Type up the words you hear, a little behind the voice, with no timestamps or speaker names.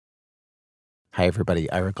Hi, everybody.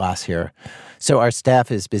 Ira Glass here. So our staff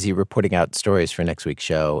is busy reporting out stories for next week's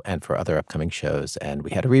show and for other upcoming shows. And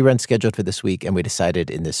we had a rerun scheduled for this week, and we decided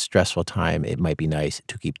in this stressful time it might be nice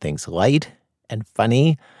to keep things light and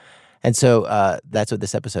funny. And so that's what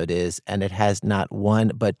this episode is. And it has not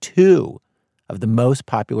one, but two of the most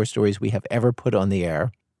popular stories we have ever put on the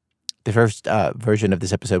air. The first version of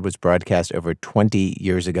this episode was broadcast over 20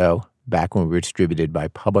 years ago, back when we were distributed by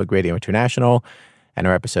Public Radio International. And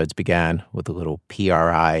our episodes began with a little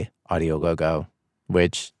PRI audio logo,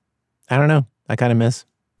 which, I don't know, I kind of miss.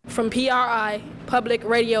 From PRI, Public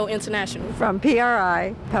Radio International. From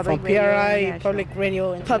PRI, Public Radio Public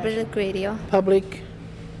Radio International. Public Radio. Public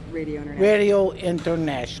Radio International. Radio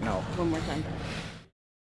International. One more time.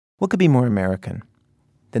 What could be more American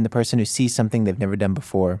than the person who sees something they've never done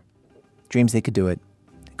before, dreams they could do it,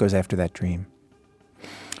 goes after that dream?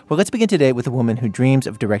 Well, let's begin today with a woman who dreams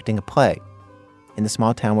of directing a play in the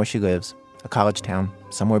small town where she lives, a college town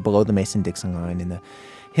somewhere below the Mason-Dixon line in the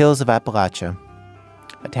hills of Appalachia,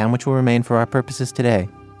 a town which will remain for our purposes today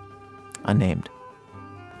unnamed.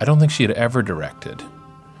 I don't think she had ever directed,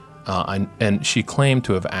 and she claimed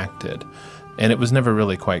to have acted, and it was never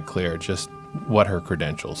really quite clear just what her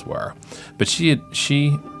credentials were. But she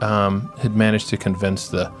had managed to convince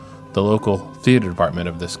the local theater department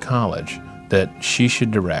of this college that she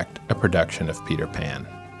should direct a production of Peter Pan.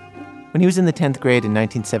 When he was in the 10th grade in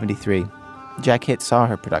 1973, Jack Hitt saw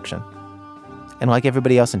her production. And like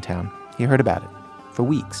everybody else in town, he heard about it for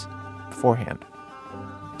weeks beforehand.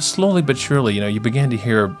 Slowly but surely, you began to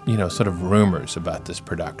hear, sort of rumors about this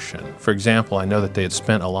production. For example, I know that they had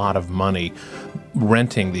spent a lot of money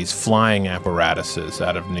renting these flying apparatuses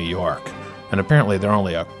out of New York. And apparently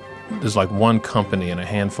there's like one company and a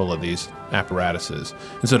handful of these apparatuses.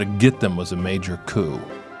 And so to get them was a major coup.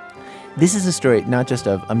 This is a story not just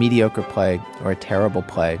of a mediocre play or a terrible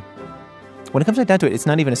play. When it comes right down to it, it's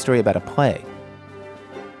not even a story about a play.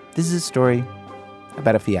 This is a story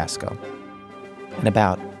about a fiasco and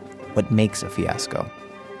about what makes a fiasco.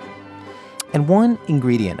 And one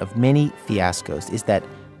ingredient of many fiascos is that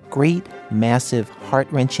great, massive,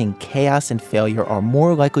 heart-wrenching chaos and failure are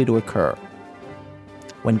more likely to occur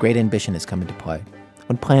when great ambition has come into play,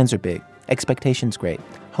 when plans are big, expectations great,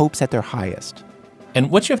 hopes at their highest. And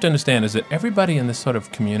what you have to understand is that everybody in this sort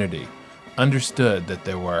of community understood that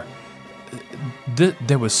there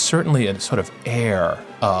was certainly a sort of air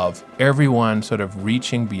of everyone sort of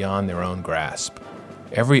reaching beyond their own grasp.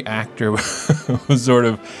 Every actor was sort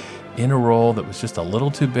of in a role that was just a little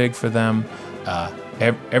too big for them.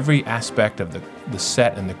 Every aspect of the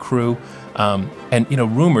set and the crew. And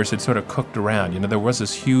rumors had sort of cooked around. There was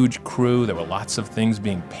this huge crew. There were lots of things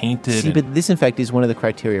being painted. See, but this, in fact, is one of the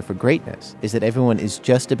criteria for greatness, is that everyone is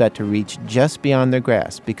just about to reach just beyond their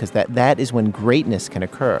grasp, because that is when greatness can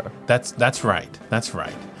occur. That's right. That's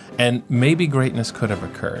right. And maybe greatness could have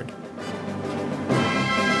occurred.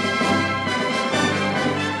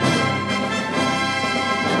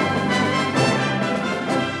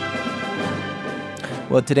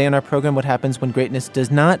 Well, today on our program, what happens when greatness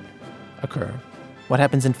does not occur? What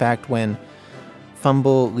happens, in fact, when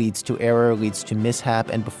fumble leads to error, leads to mishap,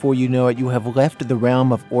 and before you know it, you have left the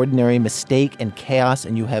realm of ordinary mistake and chaos,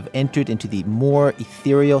 and you have entered into the more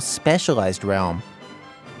ethereal, specialized realm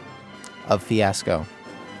of fiasco.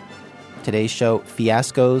 Today's show,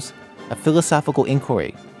 Fiascos, a philosophical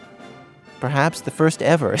inquiry, perhaps the first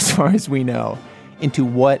ever, as far as we know, into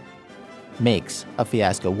what makes a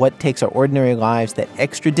fiasco, what takes our ordinary lives that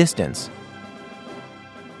extra distance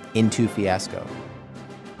into fiasco.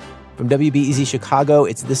 From WBEZ Chicago,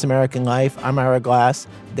 it's This American Life. I'm Ira Glass.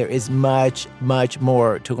 There is much, much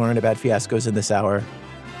more to learn about fiascos in this hour.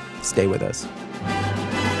 Stay with us.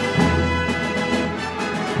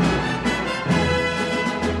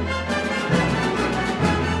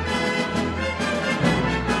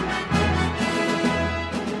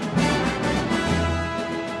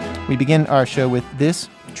 We begin our show with this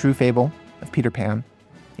true fable of Peter Pan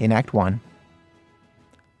in Act 1,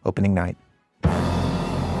 opening night.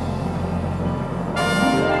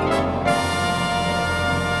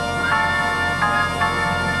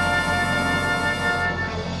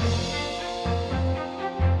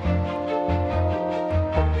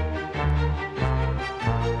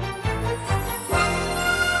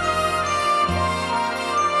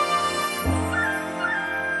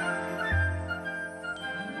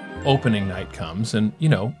 Opening night comes, and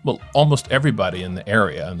almost everybody in the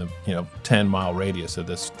area, in the 10-mile radius of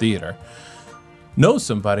this theater, knows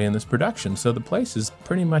somebody in this production, so the place is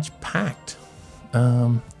pretty much packed.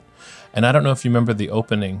 And I don't know if you remember the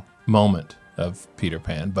opening moment of Peter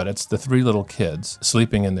Pan, but it's the three little kids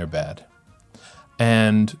sleeping in their bed,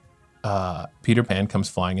 and Peter Pan comes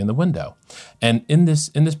flying in the window. And in this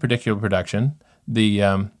particular production,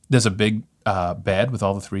 there's a big bed with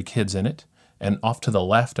all the three kids in it. And off to the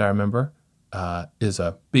left, I remember, is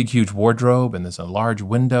a big, huge wardrobe, and there's a large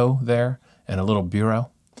window there and a little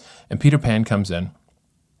bureau. And Peter Pan comes in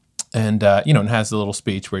and, and has a little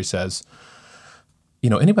speech where he says,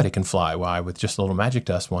 anybody can fly. Why, with just a little magic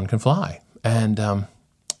dust, one can fly. And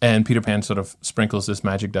Peter Pan sort of sprinkles this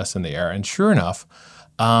magic dust in the air. And sure enough,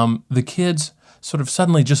 the kids sort of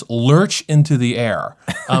suddenly just lurch into the air.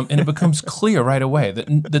 And it becomes clear right away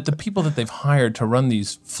that the people that they've hired to run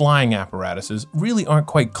these flying apparatuses really aren't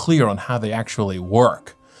quite clear on how they actually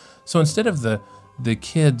work. So instead of the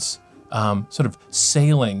kids sort of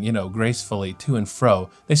sailing, gracefully to and fro,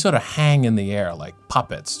 they sort of hang in the air like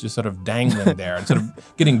puppets, just sort of dangling there and sort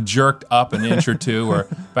of getting jerked up an inch or two or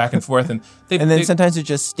back and forth. And then sometimes they're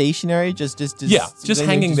just stationary, just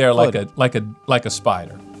hanging there like a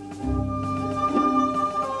spider.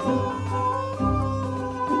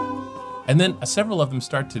 And then several of them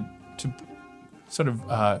start to sort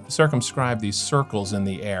of circumscribe these circles in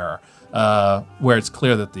the air, where it's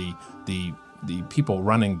clear that the people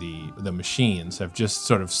running the machines have just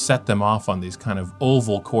sort of set them off on these kind of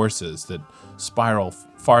oval courses that spiral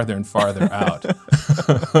farther and farther out.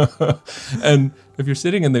 And if you're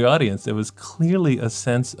sitting in the audience, there was clearly a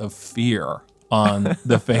sense of fear on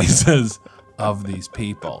the faces of these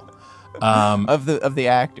people. Of the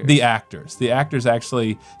actors. The actors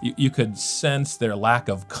actually, you could sense their lack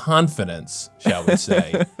of confidence, shall we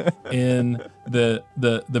say, in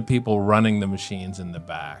the people running the machines in the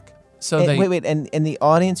back. So wait, and the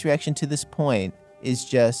audience reaction to this point is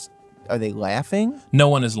just, are they laughing? No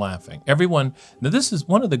one is laughing. Everyone, now this is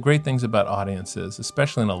one of the great things about audiences,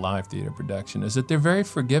 especially in a live theater production, is that they're very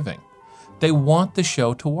forgiving. They want the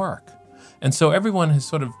show to work. And so everyone is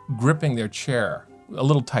sort of gripping their chair a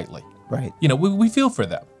little tightly. Right. We feel for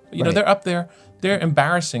them. Right. They're up there, they're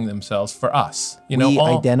embarrassing themselves for us. We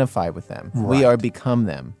identify with them. Right. We are become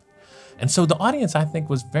them. And so the audience, I think,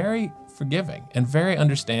 was very forgiving and very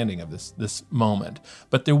understanding of this moment.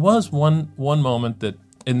 But there was one moment that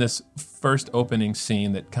in this first opening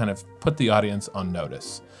scene that kind of put the audience on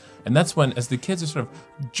notice. And that's when, as the kids are sort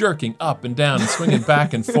of jerking up and down and swinging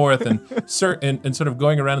back and forth and sort of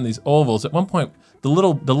going around in these ovals, at one point, the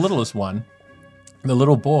littlest one, the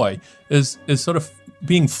little boy, is sort of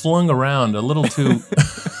being flung around a little too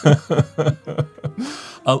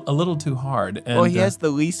a little too hard. And, he has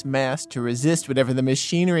the least mass to resist whatever the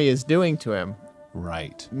machinery is doing to him.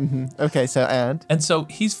 Right. Mm-hmm. Okay, and so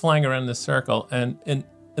he's flying around this circle, and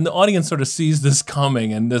the audience sort of sees this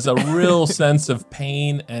coming, and there's a real sense of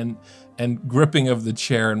pain and gripping of the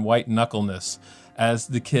chair and white knuckleness as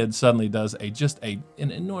the kid suddenly does an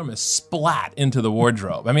enormous splat into the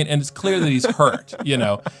wardrobe. I mean, and it's clear that he's hurt,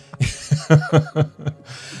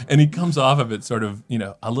 and he comes off of it sort of,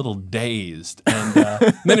 a little dazed. And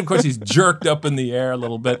then, of course, he's jerked up in the air a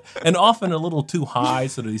little bit, and often a little too high,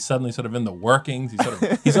 so that he's suddenly sort of in the workings. He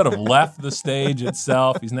sort of left the stage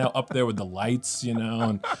itself. He's now up there with the lights, and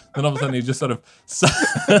then all of a sudden he just sort of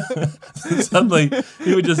suddenly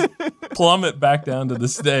he would just plummet back down to the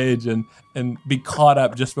stage and be caught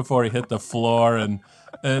up just before he hit the floor, and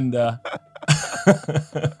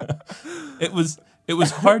it was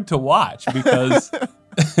hard to watch because,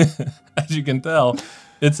 as you can tell,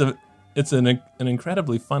 it's an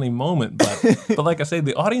incredibly funny moment, but like I say,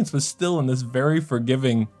 the audience was still in this very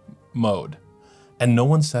forgiving mode, and no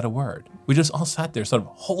one said a word. We just all sat there sort of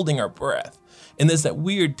holding our breath, and there's that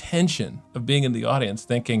weird tension of being in the audience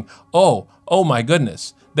thinking, oh my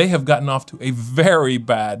goodness, they have gotten off to a very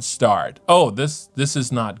bad start. Oh, this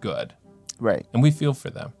is not good. Right. And we feel for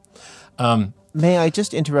them. May I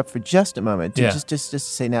just interrupt for just a moment to Yeah. just to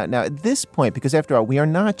say now at this point, because after all, we are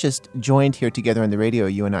not just joined here together on the radio,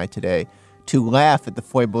 you and I today, to laugh at the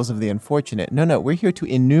foibles of the unfortunate. No, we're here to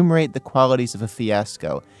enumerate the qualities of a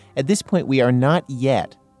fiasco. At this point, we are not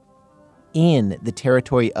yet in the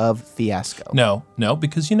territory of fiasco. No,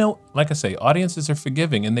 because, like I say, audiences are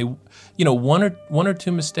forgiving, and they, one or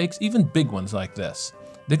two mistakes, even big ones like this,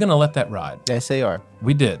 they're going to let that ride. Yes, they are.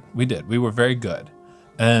 We did. We were very good.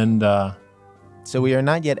 And so we are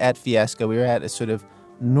not yet at fiasco. We are at a sort of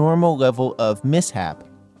normal level of mishap.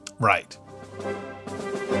 Right.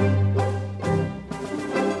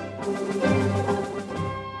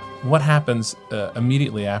 What happens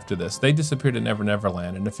immediately after this? They disappear to Never Never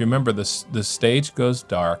Land, and if you remember, the stage goes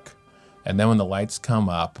dark, and then when the lights come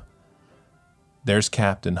up, there's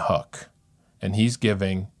Captain Hook, and he's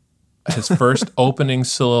giving his first opening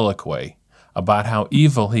soliloquy about how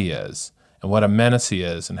evil he is what a menace he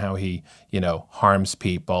is and how he, harms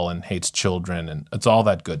people and hates children, and it's all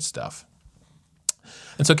that good stuff.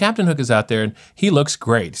 And so Captain Hook is out there, and he looks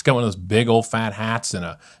great. He's got one of those big old fat hats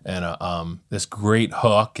and this great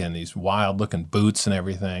hook and these wild looking boots and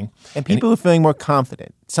everything. And people are feeling more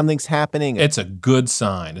confident. Something's happening. It's a good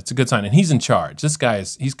sign. It's a good sign. And he's in charge. This guy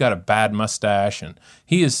he's got a bad mustache, and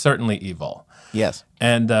he is certainly evil. Yes.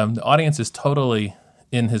 And the audience is totally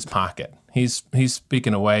in his pocket. He's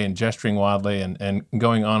speaking away and gesturing wildly and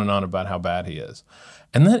going on and on about how bad he is.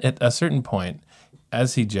 And then at a certain point,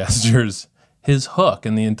 as he gestures, his hook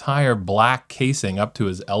and the entire black casing up to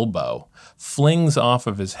his elbow flings off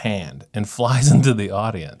of his hand and flies into the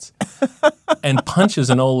audience and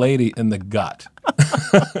punches an old lady in the gut.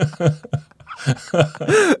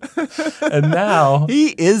 And now... He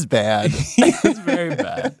is bad. He is very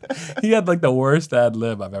bad. He had like the worst ad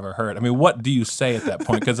lib I've ever heard. I mean, what do you say at that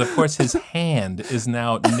point? Because, of course, his hand is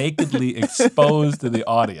now nakedly exposed to the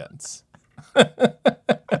audience.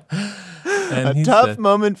 And a tough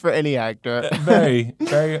moment for any actor. Very,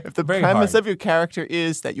 very, if the very premise hard. of your character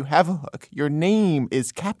is that you have a hook, your name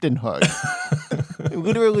is Captain Hook.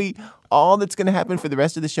 Literally, all that's going to happen for the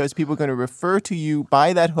rest of the show is people are going to refer to you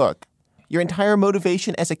by that hook. Your entire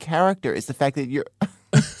motivation as a character is the fact that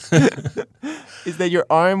is that your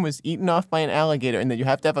arm was eaten off by an alligator and that you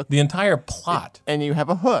have to have a... The entire plot and you have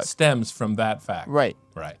a hook. Stems from that fact. Right.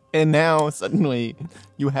 Right. And now, suddenly,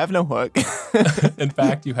 you have no hook. In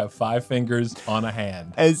fact, you have 5 fingers on a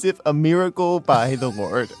hand. As if a miracle by the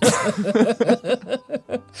Lord.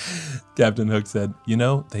 Captain Hook said,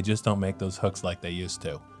 they just don't make those hooks like they used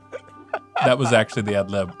to. That was actually the ad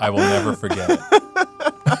lib. I will never forget it.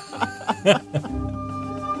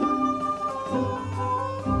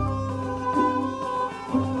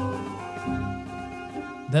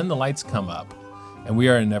 Then the lights come up, and we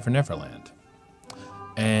are in Never Never Land.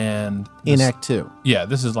 And in Act 2. Yeah,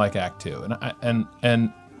 this is like Act 2.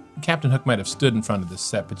 And Captain Hook might have stood in front of this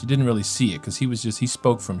set, but you didn't really see it because he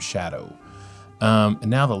spoke from shadow. And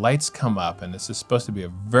now the lights come up, and this is supposed to be a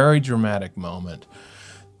very dramatic moment.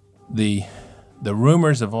 The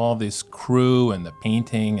rumors of all this crew and the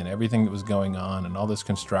painting and everything that was going on and all this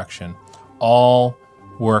construction all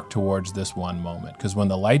work towards this one moment. Because when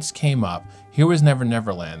the lights came up, here was Never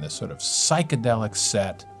Never Land, this sort of psychedelic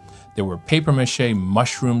set. There were papier-mâché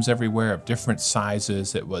mushrooms everywhere of different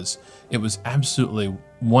sizes. It was absolutely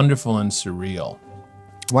wonderful and surreal.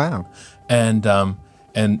 Wow. And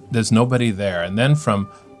there's nobody there. And then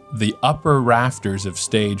from the upper rafters of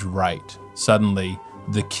stage right, suddenly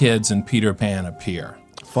the kids and Peter Pan appear.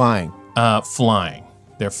 Flying. Flying.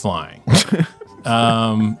 They're flying.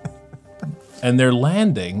 And their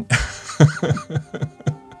landing...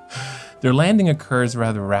 Their landing occurs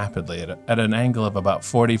rather rapidly at an angle of about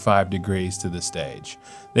 45 degrees to the stage.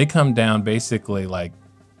 They come down basically like,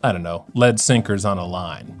 lead sinkers on a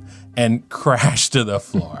line and crash to the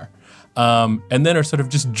floor. And then are sort of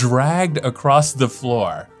just dragged across the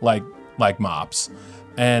floor like mops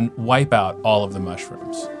and wipe out all of the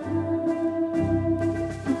mushrooms.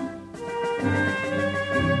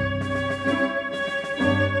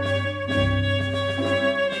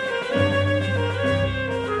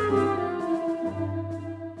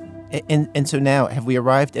 And so now, have we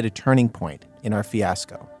arrived at a turning point in our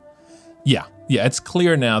fiasco? Yeah, it's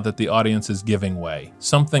clear now that the audience is giving way.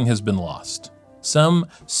 Something has been lost. Some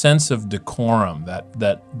sense of decorum,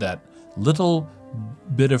 that little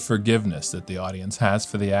bit of forgiveness that the audience has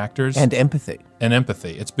for the actors. And empathy.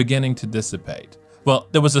 It's beginning to dissipate. Well,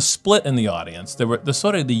 there was a split in the audience. There were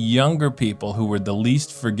the younger people who were the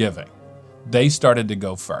least forgiving. They started to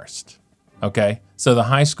go first, okay? So the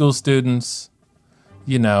high school students...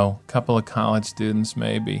 a couple of college students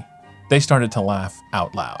maybe, they started to laugh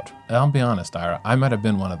out loud. And I'll be honest, Ira, I might have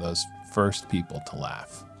been one of those first people to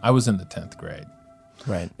laugh. I was in the 10th grade.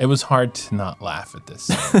 Right. It was hard to not laugh at this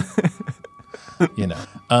scene.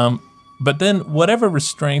 But then whatever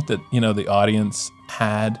restraint that, the audience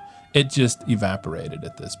had, it just evaporated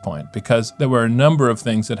at this point because there were a number of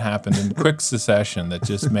things that happened in quick succession that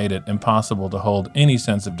just made it impossible to hold any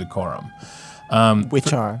sense of decorum.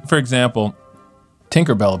 Which are? For example...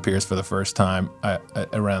 Tinkerbell appears for the first time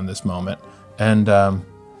around this moment. And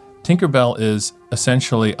Tinkerbell is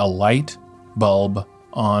essentially a light bulb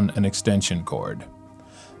on an extension cord.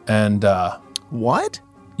 And what?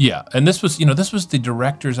 Yeah, and this was the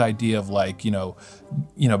director's idea of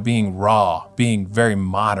being raw, being very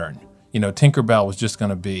modern. Tinkerbell was just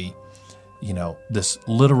going to be this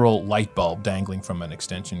literal light bulb dangling from an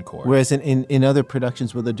extension cord. Whereas in other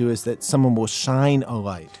productions, what they'll do is that someone will shine a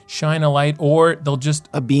light. Or they'll just...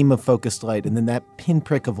 A beam of focused light, and then that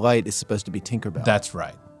pinprick of light is supposed to be Tinkerbell. That's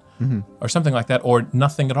right. or something like that, or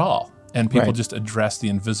nothing at all. And people Right. just address the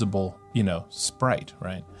invisible, sprite,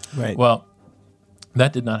 right? Right. Well,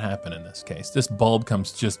 that did not happen in this case. This bulb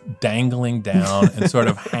comes just dangling down and sort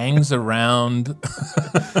of hangs around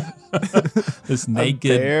this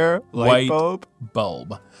naked bare light white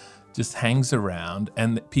bulb? just hangs around,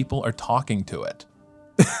 and people are talking to it.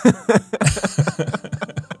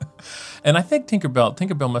 And I think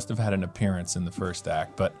Tinkerbell must have had an appearance in the first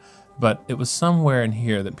act, but it was somewhere in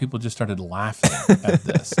here that people just started laughing at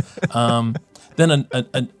this. Then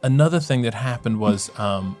another thing that happened was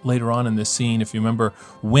later on in this scene, if you remember,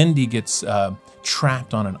 Wendy gets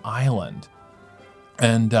trapped on an island,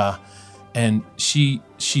 and she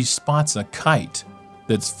spots a kite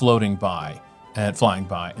that's flying by,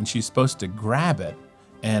 and she's supposed to grab it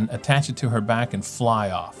and attach it to her back and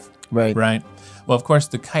fly off. Right. Right. Well, of course,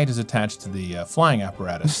 the kite is attached to the flying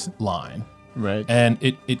apparatus line. Right. And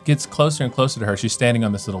it gets closer and closer to her. She's standing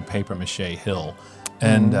on this little papier-mâché hill.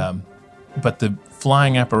 And but the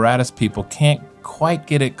flying apparatus people can't quite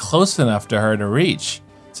get it close enough to her to reach.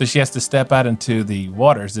 So she has to step out into the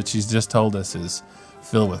waters that she's just told us is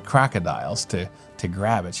filled with crocodiles to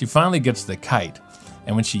grab it. She finally gets the kite.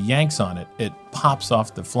 And when she yanks on it, it pops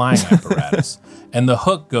off the flying apparatus. And the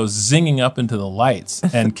hook goes zinging up into the lights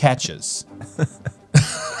and catches.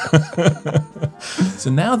 So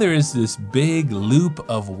now there is this big loop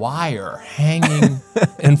of wire hanging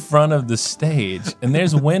in front of the stage, and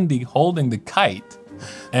there's Wendy holding the kite,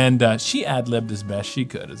 and she ad-libbed as best she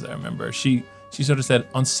could, as I remember. She sort of said,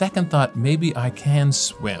 on second thought, maybe I can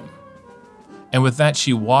swim. And with that,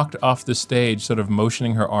 she walked off the stage, sort of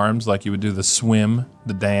motioning her arms like you would do the swim,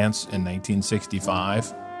 the dance in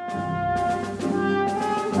 1965.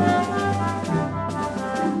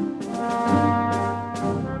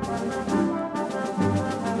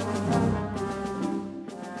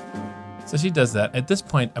 So she does that. At this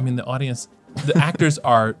point, I mean, the audience, the actors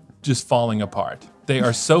are just falling apart. They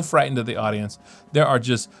are so frightened of the audience. There are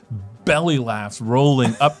just belly laughs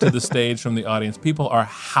rolling up to the stage from the audience. People are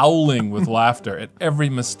howling with laughter at every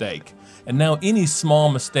mistake. And now any small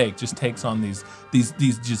mistake just takes on these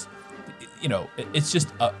just, it's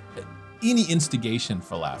just any instigation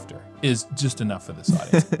for laughter is just enough for this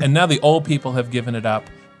audience. And now the old people have given it up.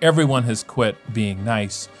 Everyone has quit being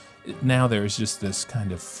nice. Now there's just this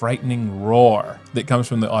kind of frightening roar that comes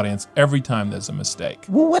from the audience every time there's a mistake.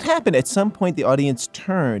 Well, what happened? At some point, the audience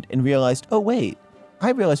turned and realized, oh, wait,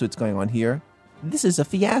 I realize what's going on here. This is a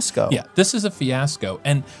fiasco. Yeah, this is a fiasco.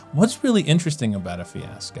 And what's really interesting about a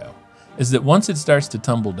fiasco is that once it starts to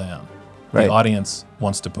tumble down, Right. the audience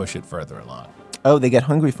wants to push it further along. Oh, they get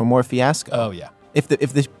hungry for more fiasco. Oh, yeah. If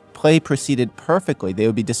the play proceeded perfectly, they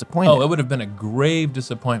would be disappointed. Oh, it would have been a grave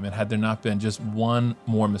disappointment had there not been just one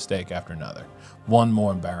more mistake after another, one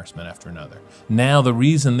more embarrassment after another. Now the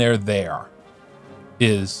reason they're there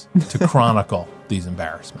is to chronicle these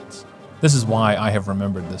embarrassments. This is why I have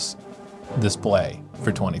remembered this play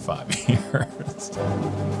for 25 years.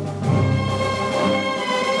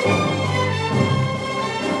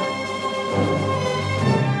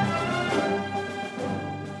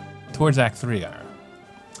 Towards Act 3,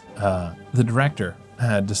 the director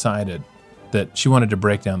had decided that she wanted to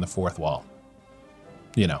break down the fourth wall.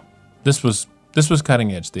 You know, this was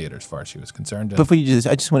cutting edge theater as far as she was concerned. Before you do this,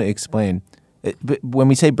 I just want to explain. But when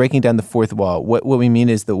we say breaking down the fourth wall, what we mean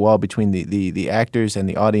is the wall between the actors and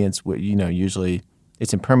the audience. Where, usually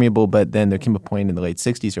it's impermeable, but then there came a point in the late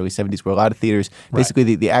 60s, early 70s where a lot of theaters,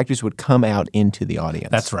 basically the actors would come out into the audience.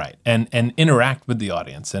 That's right, and interact with the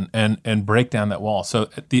audience and break down that wall. So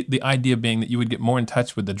the idea being that you would get more in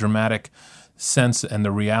touch with the dramatic sense and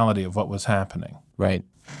the reality of what was happening. Right.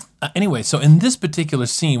 Anyway, so in this particular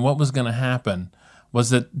scene, what was going to happen was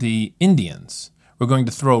that the Indians were going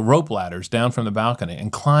to throw rope ladders down from the balcony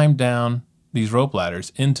and climb down these rope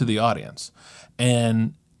ladders into the audience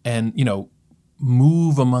and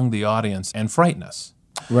move among the audience and frighten us.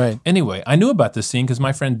 Right. Anyway, I knew about this scene because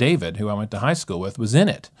my friend David, who I went to high school with, was in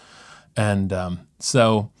it. And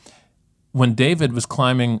so when David was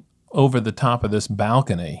climbing over the top of this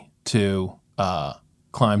balcony to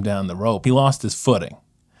climb down the rope, he lost his footing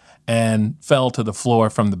and fell to the floor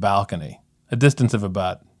from the balcony, a distance of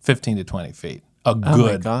about 15 to 20 feet. A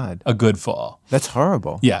good fall. That's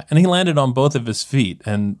horrible. Yeah, and he landed on both of his feet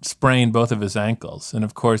and sprained both of his ankles and,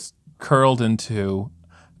 of course, curled into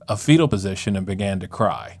a fetal position and began to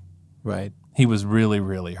cry. Right. He was really,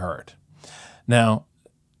 really hurt. Now,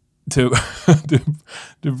 to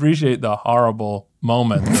appreciate the horrible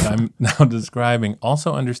moment that I'm now describing,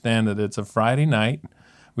 also understand that it's a Friday night.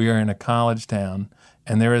 We are in a college town,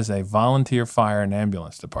 and there is a volunteer fire and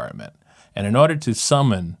ambulance department. And in order to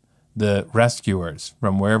summon the rescuers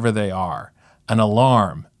from wherever they are, an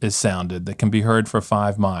alarm is sounded that can be heard for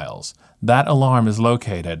 5 miles. That alarm is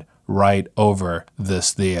located right over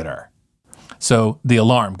this theater. So the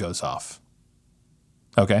alarm goes off.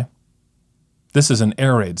 Okay? This is an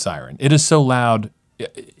air raid siren. It is so loud,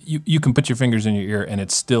 you can put your fingers in your ear and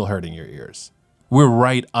it's still hurting your ears. We're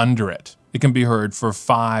right under it. It can be heard for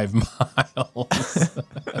 5 miles.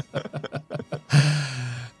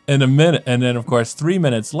 In a minute, and then, of course, 3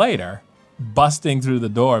 minutes later, busting through the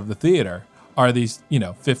door of the theater are these,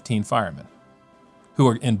 15 firemen who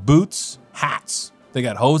are in boots, hats. They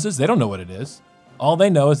got hoses. They don't know what it is. All they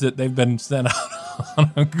know is that they've been sent out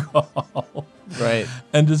on a call. Right.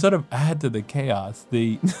 And to sort of add to the chaos,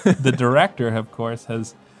 the director, of course,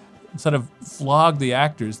 has sort of flogged the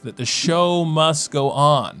actors that the show must go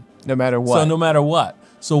on. No matter what. So no matter what.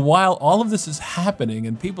 So while all of this is happening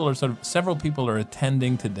and people are several people are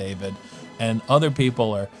attending to David and other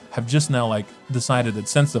people have just now decided that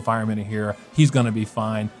since the firemen are here, he's going to be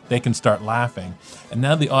fine. They can start laughing. And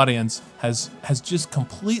now the audience has just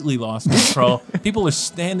completely lost control. People are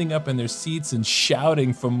standing up in their seats and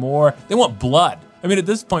shouting for more. They want blood. I mean, at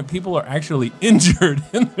this point, people are actually injured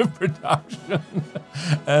in the production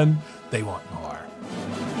and they want more.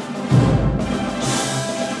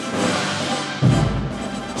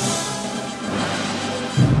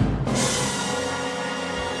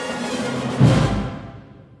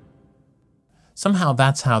 Somehow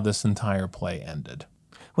that's how this entire play ended.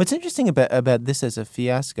 What's interesting about this as a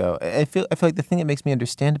fiasco, I feel like the thing that makes me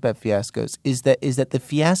understand about fiascos is that the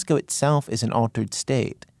fiasco itself is an altered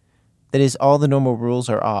state. That is, all the normal rules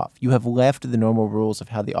are off. You have left the normal rules of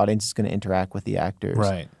how the audience is going to interact with the actors.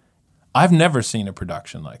 Right. I've never seen a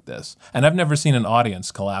production like this, and I've never seen an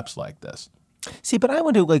audience collapse like this. See, but I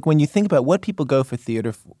wonder, when you think about what people go to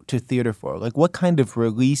theater for, what kind of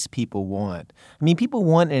release people want. I mean, people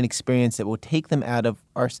want an experience that will take them out of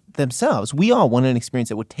themselves. We all want an experience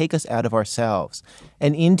that will take us out of ourselves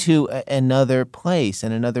and into another place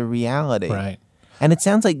and another reality. Right. And it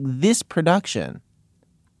sounds like this production,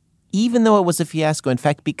 even though it was a fiasco, in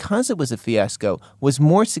fact, because it was a fiasco, was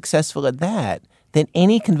more successful at that than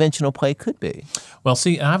any conventional play could be. Well,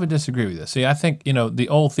 see, I would disagree with this. See, I think, the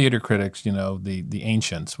old theater critics, the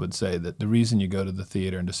ancients would say that the reason you go to the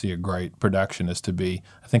theater and to see a great production is to be,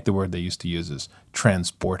 I think the word they used to use is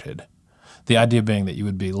transported. The idea being that you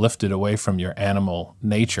would be lifted away from your animal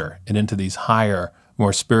nature and into these higher,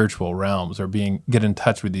 more spiritual realms, or get in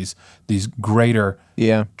touch with these greater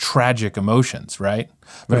tragic emotions, right?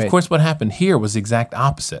 But Right. Of course, what happened here was the exact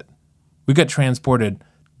opposite. We got transported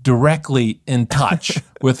directly in touch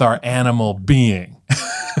with our animal being.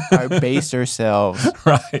 Our baser selves.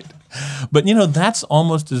 Right. But, that's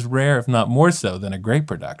almost as rare, if not more so, than a great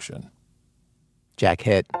production. Jack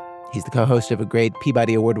Hitt. He's the co-host of a great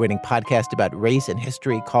Peabody Award-winning podcast about race and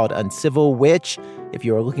history called Uncivil, which, if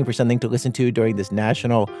you are looking for something to listen to during this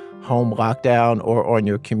national home lockdown or on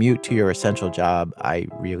your commute to your essential job, I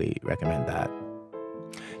really recommend that.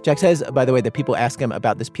 Jack says, by the way, that people ask him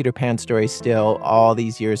about this Peter Pan story still all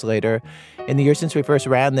these years later. In the year since we first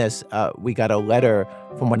ran this, we got a letter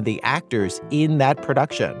from one of the actors in that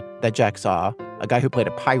production that Jack saw, a guy who played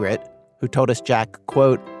a pirate, who told us Jack,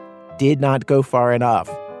 quote, did not go far enough.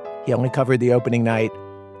 He only covered the opening night.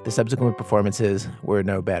 The subsequent performances were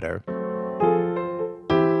no better.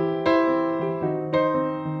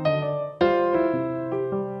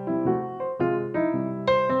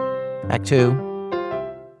 Act 2.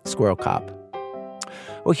 Squirrel Cop.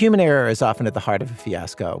 Well, human error is often at the heart of a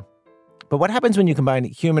fiasco. But what happens when you combine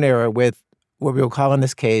human error with what we will call in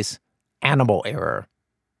this case animal error?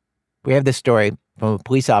 We have this story from a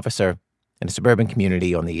police officer in a suburban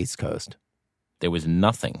community on the East Coast. There was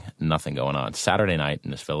nothing going on. Saturday night in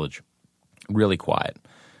this village, really quiet,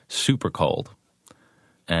 super cold.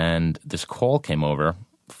 And this call came over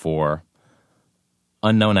for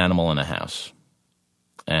unknown animal in a house.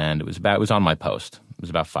 And it was on my post. It was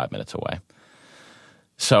about 5 minutes away.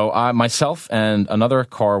 So myself and another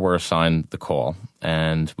car were assigned the call,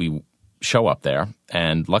 and we show up there.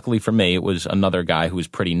 And luckily for me, it was another guy who was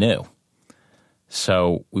pretty new.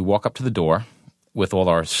 So we walk up to the door with all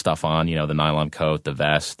our stuff on, the nylon coat, the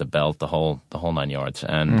vest, the belt, the whole 9 yards.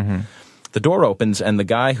 And the door opens, and the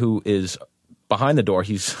guy who is behind the door,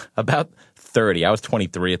 he's about 30. I was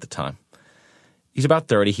 23 at the time. He's about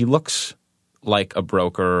 30. He looks like a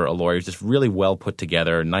broker, a lawyer. He's just really well put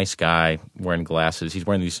together, nice guy, wearing glasses. He's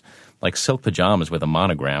wearing these silk pajamas with a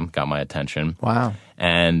monogram, got my attention. Wow.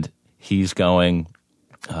 And he's going,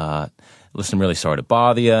 listen, I'm really sorry to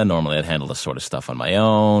bother you. Normally I'd handle this sort of stuff on my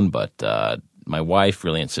own, but my wife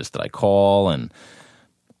really insists that I call. And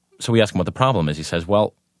so we ask him what the problem is. He says,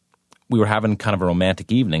 well, we were having kind of a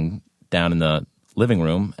romantic evening down in the living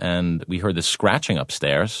room, and we heard this scratching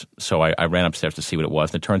upstairs. So I ran upstairs to see what it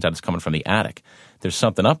was, and it turns out it's coming from the attic. There's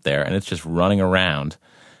something up there, and it's just running around,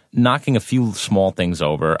 knocking a few small things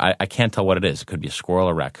over. I can't tell what it is. It could be a squirrel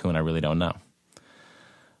or raccoon. I really don't know.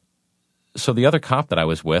 So the other cop that I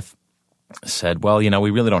was with said, well, we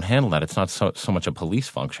really don't handle that. It's not so much a police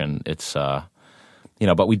function. It's,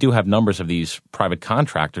 but we do have numbers of these private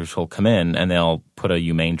contractors who'll come in and they'll put a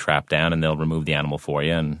humane trap down and they'll remove the animal for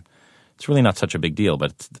you. And it's really not such a big deal,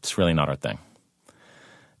 but it's really not our thing.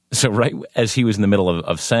 So right as he was in the middle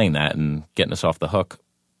of saying that and getting us off the hook,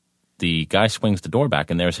 the guy swings the door back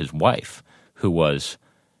and there's his wife, who was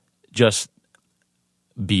just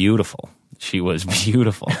beautiful. She was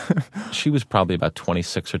beautiful. She was probably about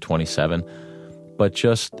 26 or 27, but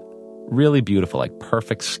just really beautiful, like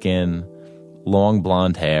perfect skin, long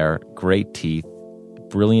blonde hair, great teeth,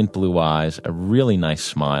 brilliant blue eyes, a really nice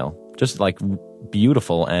smile, just like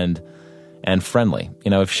beautiful and friendly.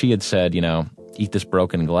 If she had said, eat this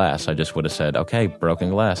broken glass, I just would have said, okay, broken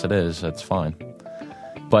glass it is, that's fine.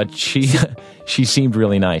 But she seemed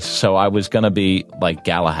really nice, so I was going to be like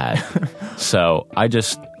Galahad. So I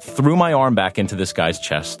just threw my arm back into this guy's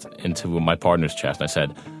chest, into my partner's chest, and I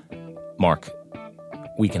said, Mark,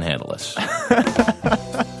 we can handle this.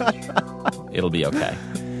 It'll be okay.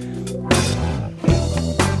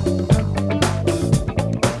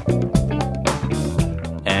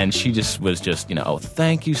 And she was oh,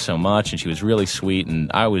 thank you so much. And she was really sweet, and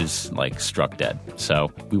I was like struck dead.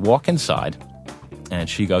 So we walk inside, and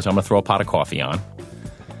she goes, I'm going to throw a pot of coffee on.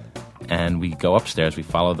 And we go upstairs. We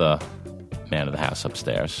follow the man of the house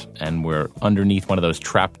upstairs, and we're underneath one of those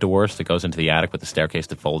trap doors that goes into the attic with the staircase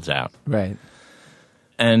that folds out. Right.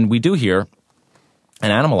 And we do hear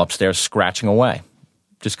an animal upstairs scratching away,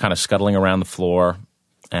 just kind of scuttling around the floor.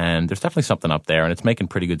 And there's definitely something up there, and it's making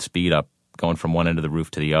pretty good speed up, going from one end of the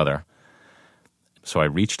roof to the other. So I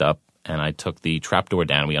reached up, and I took the trap door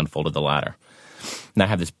down, and we unfolded the ladder. Now I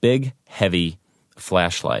have this big, heavy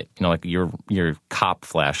flashlight, like your cop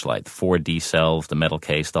flashlight, the 4D cells, the metal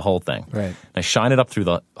case, the whole thing. Right. And I shine it up through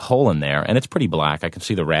the hole in there, and it's pretty black. I can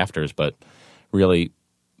see the rafters, but really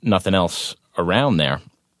nothing else around there.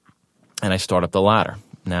 And I start up the ladder.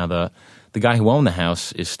 Now the guy who owned the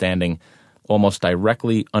house is standing almost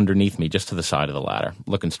directly underneath me, just to the side of the ladder,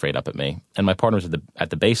 looking straight up at me. And my partner was at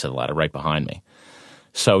the base of the ladder, right behind me.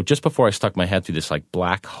 So just before I stuck my head through this like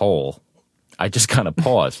black hole, I just kind of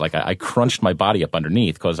paused. Like I crunched my body up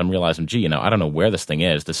underneath because I'm realizing, I don't know where this thing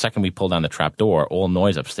is. The second we pulled down the trap door, all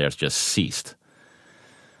noise upstairs just ceased.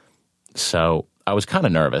 So I was kind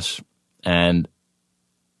of nervous, and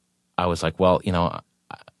I was like, well,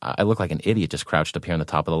 I look like an idiot just crouched up here on the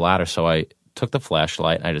top of the ladder. So I took the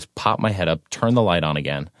flashlight, and I just popped my head up, turned the light on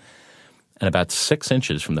again, and about 6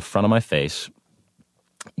 inches from the front of my face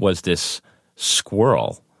was this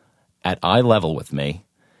squirrel at eye level with me,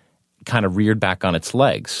 kind of reared back on its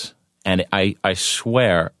legs. And I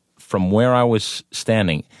swear, from where I was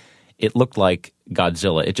standing, it looked like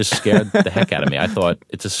Godzilla. It just scared the heck out of me. I thought,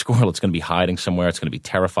 it's a squirrel. It's going to be hiding somewhere. It's going to be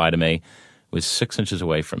terrified of me. It was 6 inches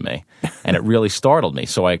away from me. And it really startled me.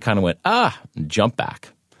 So I kind of went, and jumped back.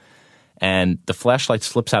 And the flashlight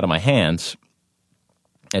slips out of my hands.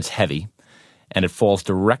 It's heavy. And it falls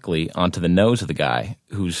directly onto the nose of the guy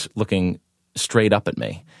who's looking straight up at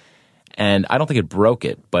me. And I don't think it broke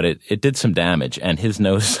it, but it did some damage. And his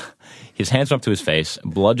nose, his hands went up to his face.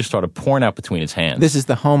 Blood just started pouring out between his hands. This is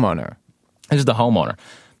the homeowner.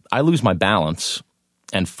 I lose my balance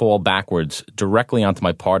and fall backwards directly onto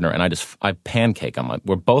my partner, and I pancake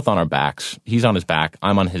we're both on our backs. He's on his back.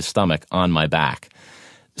 I'm on his stomach on my back,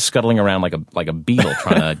 scuttling around like a beetle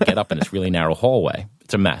trying to get up in this really narrow hallway.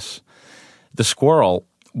 It's a mess. The squirrel,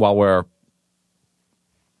 while we're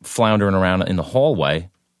floundering around in the hallway,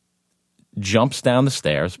 jumps down the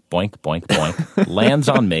stairs, boink, boink, boink, lands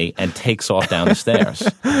on me, and takes off down the stairs.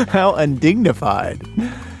 How undignified.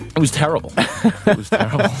 It was terrible.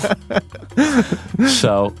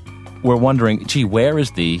 So we're wondering, gee, where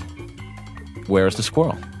is the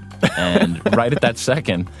squirrel? And right at that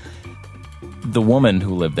second, the woman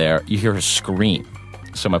who lived there, you hear her scream.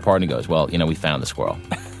 So my partner goes, well, we found the squirrel.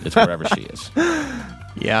 It's wherever she is.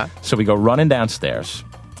 Yeah. So we go running downstairs,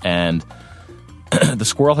 and the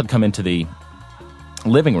squirrel had come into the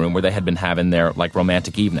living room where they had been having their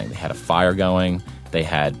romantic evening. They had a fire going. They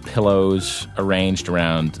had pillows arranged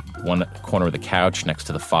around one corner of the couch next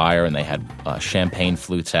to the fire, and they had champagne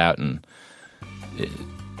flutes out, and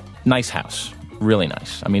nice house, really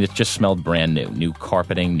nice. I mean, it just smelled brand new. New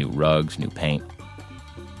carpeting, new rugs, new paint.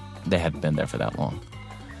 They hadn't been there for that long.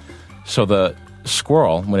 So the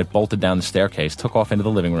squirrel, when it bolted down the staircase, took off into the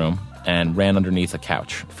living room, and ran underneath a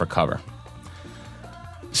couch for cover.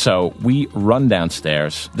 So we run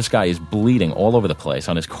downstairs. This guy is bleeding all over the place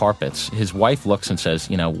on his carpets. His wife looks and says,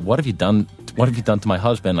 what have you done? What have you done to my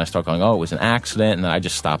husband? And I start going, it was an accident. And I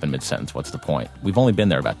just stop in mid-sentence. What's the point? We've only been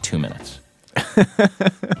there about 2 minutes.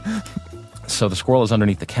 So the squirrel is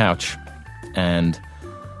underneath the couch, and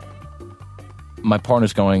my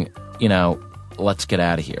partner's going, let's get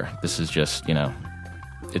out of here. This is just,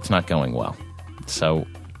 it's not going well. So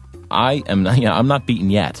I'm not beaten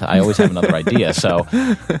yet. I always have another idea. So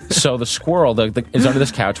the squirrel is under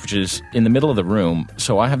this couch, which is in the middle of the room.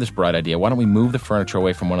 So I have this bright idea. Why don't we move the furniture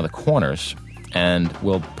away from one of the corners, and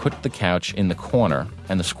we'll put the couch in the corner,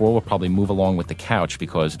 and the squirrel will probably move along with the couch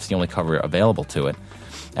because it's the only cover available to it.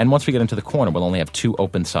 And once we get into the corner, we'll only have 2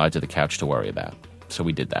 open sides of the couch to worry about. So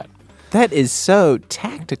we did that. That is so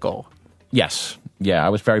tactical. Yes. Yeah, I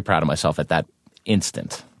was very proud of myself at that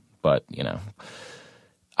instant. But,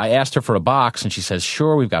 I asked her for a box, and she says,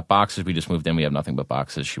 sure, we've got boxes. We just moved in. We have nothing but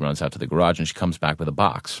boxes. She runs out to the garage, and she comes back with a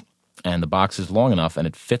box. And the box is long enough, and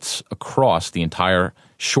it fits across the entire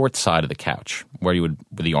short side of the couch where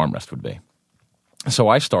the armrest would be. So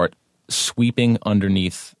I start sweeping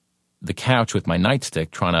underneath the couch with my nightstick,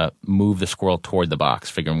 trying to move the squirrel toward the box,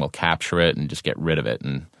 figuring we'll capture it and just get rid of it,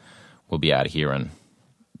 and we'll be out of here, and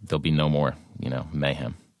there'll be no more,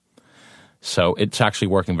 mayhem. So it's actually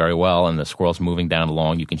working very well, and the squirrel's moving down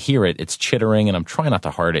along. You can hear it. It's chittering, and I'm trying not to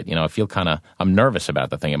hurt it. I feel I'm nervous about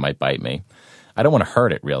the thing. It might bite me. I don't want to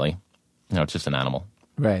hurt it, really. It's just an animal.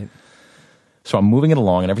 Right. So I'm moving it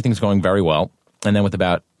along, and everything's going very well. And then with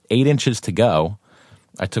about 8 inches to go,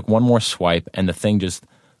 I took one more swipe, and the thing just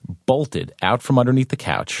bolted out from underneath the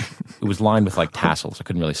couch. It was lined with tassels. I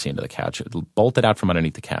couldn't really see into the couch. It bolted out from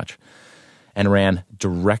underneath the couch and ran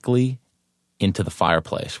directly into the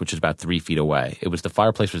fireplace, which is about 3 feet away. The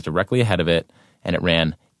fireplace was directly ahead of it, and it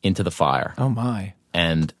ran into the fire. Oh, my.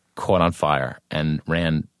 And caught on fire and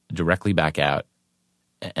ran directly back out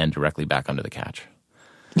and directly back under the couch.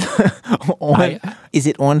 Is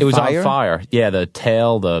it on fire? It was on fire. Yeah, the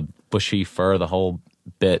tail, the bushy fur, the whole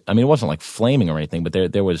bit. I mean, it wasn't flaming or anything, but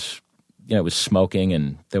there was, it was smoking,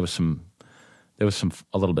 and there was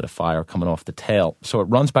a little bit of fire coming off the tail. So it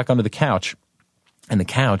runs back under the couch, and the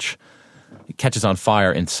couch catches on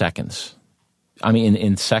fire in seconds. I mean,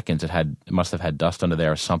 in seconds, it must have had dust under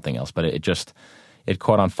there or something else, but it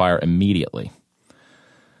caught on fire immediately.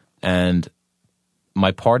 And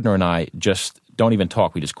my partner and I just don't even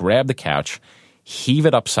talk. We just grab the couch, heave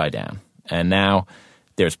it upside down, and now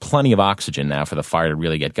there's plenty of oxygen now for the fire to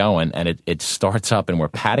really get going, and it starts up, and we're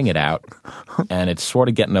patting it out, and it's sort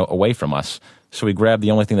of getting away from us. So we grab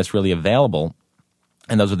the only thing that's really available,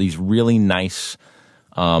 and those are these really nice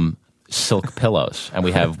silk pillows, and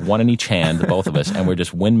we have one in each hand, both of us, and we're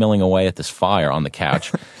just windmilling away at this fire on the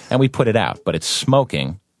couch, and we put it out, but it's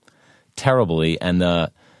smoking terribly, and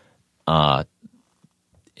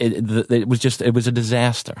it was a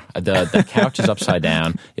disaster. The couch is upside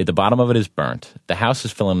down. The bottom of it is burnt. The house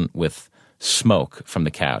is filling with smoke from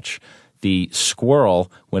the couch. The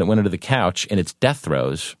squirrel, when it went into the couch in its death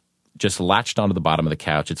throes, just latched onto the bottom of the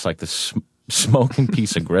couch. It's like this smoking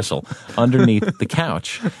piece of gristle underneath the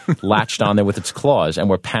couch, latched on there with its claws, and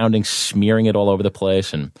we're pounding, smearing it all over the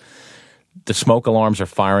place, and the smoke alarms are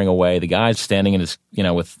firing away. The guy's standing in his,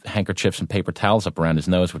 with handkerchiefs and paper towels up around his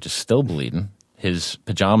nose, which is still bleeding. His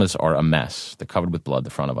pajamas are a mess. They're covered with blood, the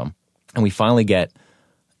front of them. And we finally get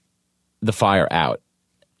the fire out,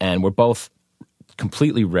 and we're both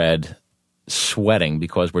completely red, sweating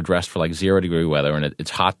because we're dressed for 0-degree weather, and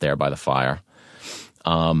it's hot there by the fire.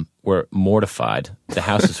 We're mortified. The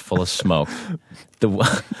house is full of smoke. The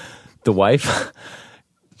wife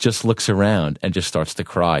just looks around and just starts to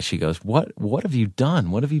cry. She goes, What have you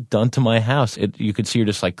done? What have you done to my house? You could see her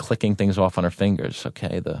just clicking things off on her fingers.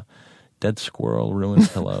 Okay, the dead squirrel, ruined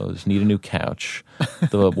pillows, need a new couch.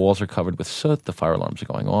 The walls are covered with soot. The fire alarms are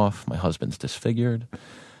going off. My husband's disfigured.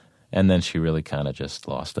 And then she really kind of just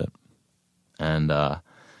lost it. And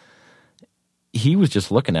he was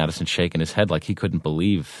just looking at us and shaking his head like he couldn't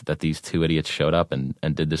believe that these two idiots showed up and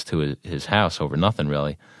did this to his house over nothing,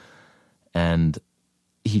 really. And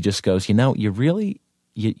he just goes, you really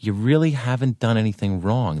haven't done anything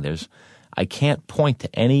wrong. I can't point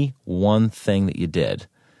to any one thing that you did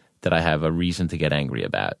that I have a reason to get angry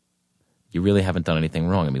about. You really haven't done anything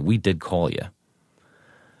wrong. I mean, we did call you.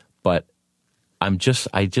 But I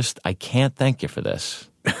can't thank you for this.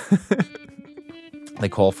 They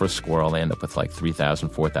call for a squirrel. They end up with $3,000,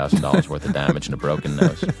 $4,000 worth of damage and a broken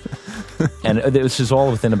nose. And this is all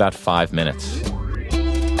within about 5 minutes.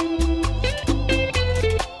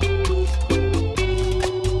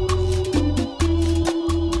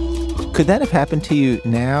 Could that have happened to you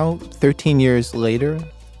now, 13 years later?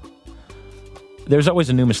 There's always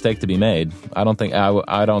a new mistake to be made. I don't think I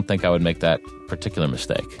would make that particular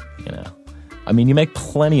mistake. I mean, you make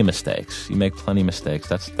plenty of mistakes.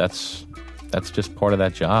 That's just part of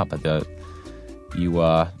that job.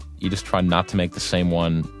 You just try not to make the same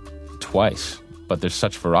one twice. But there's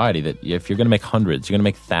such variety that if you're going to make hundreds, you're going to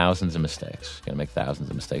make thousands of mistakes. You're going to make thousands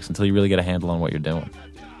of mistakes until you really get a handle on what you're doing.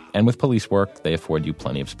 And with police work, they afford you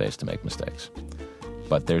plenty of space to make mistakes.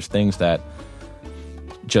 But there's things that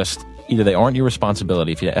just either they aren't your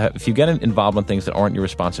responsibility. If you get involved in things that aren't your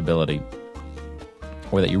responsibility,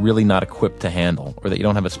 or that you're really not equipped to handle, or that you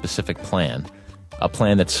don't have a specific plan, a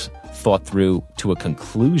plan that's thought through to a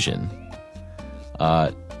conclusion,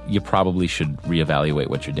 you probably should reevaluate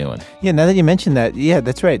what you're doing. Yeah, now that you mention that, yeah,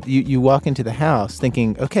 that's right. You walk into the house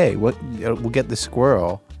thinking, okay, we'll get the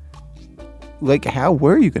squirrel. Like, how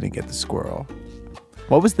were you going to get the squirrel?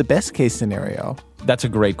 What was the best case scenario? That's a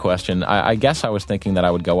great question. I guess I was thinking that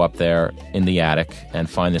I would go up there in the attic and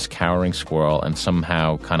find this cowering squirrel and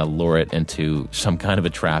somehow kind of lure it into some kind of a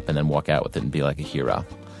trap and then walk out with it and be like a hero.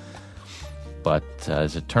 But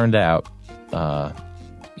as it turned out, the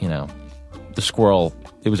squirrel,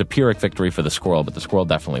 it was a Pyrrhic victory for the squirrel, but the squirrel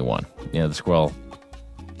definitely won. The squirrel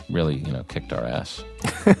really, kicked our ass.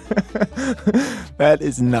 That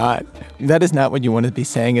is not what you want to be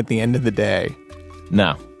saying at the end of the day.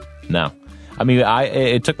 No. I mean,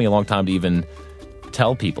 it took me a long time to even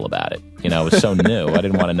tell people about it. It was so new. I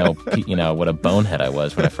didn't want to know, what a bonehead I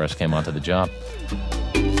was when I first came onto the job.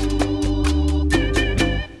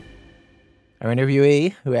 Our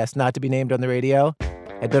interviewee, who asked not to be named on the radio,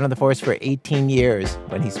 had been on the force for 18 years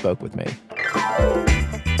when he spoke with me.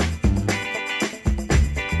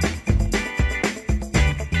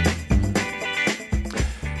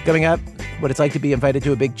 Coming up, what it's like to be invited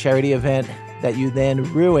to a big charity event that you then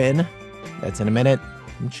ruin. That's in a minute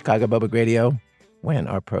on Chicago Public Radio when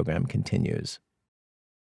our program continues.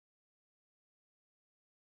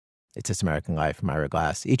 It's This American Life from Ira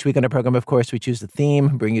Glass. Each week on our program, of course, we choose a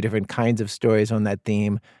theme, bring you different kinds of stories on that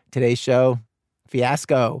theme. Today's show,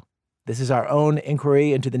 Fiasco. This is our own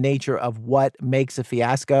inquiry into the nature of what makes a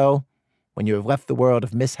fiasco. When you have left the world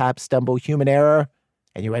of mishap, stumble, human error,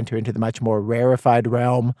 and you enter into the much more rarefied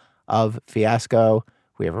realm of fiasco,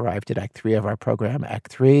 we have arrived at Act 3 of our program.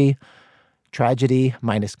 Act 3, tragedy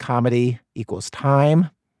minus comedy equals time,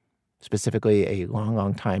 specifically a long,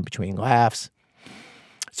 long time between laughs.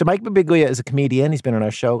 So Mike Birbiglia is a comedian. He's been on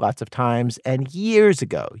our show lots of times. And years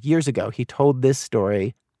ago, he told this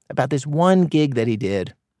story about this one gig that he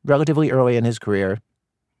did relatively early in his career.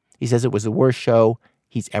 He says it was the worst show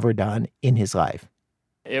he's ever done in his life.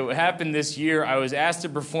 It happened this year. I was asked to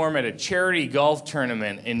perform at a charity golf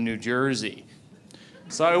tournament in New Jersey.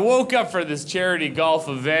 So I woke up for this charity golf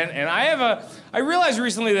event, and I realized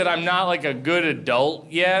recently that I'm not like a good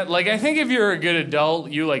adult yet. Like, I think if you're a good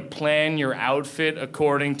adult, you like plan your outfit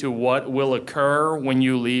according to what will occur when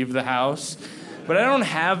you leave the house. But I don't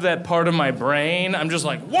have that part of my brain. I'm just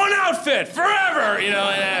like, one outfit forever,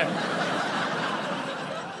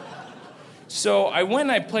 So I went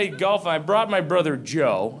and I played golf, and I brought my brother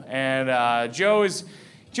Joe, and Joe's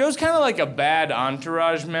kind of like a bad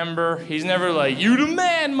Entourage member. He's never like, you the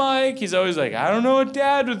man, Mike. He's always like, I don't know what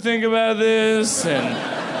Dad would think about this,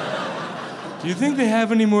 and do you think they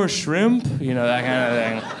have any more shrimp? That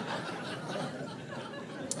kind of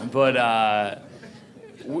thing. But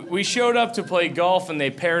we showed up to play golf, and they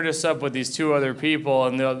paired us up with these two other people,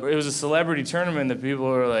 and it was a celebrity tournament. The people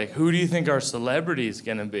were like, who do you think our celebrity is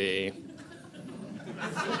going to be?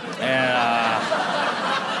 And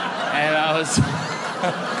I was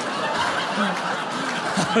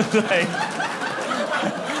like,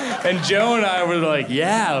 and Joe and I were like,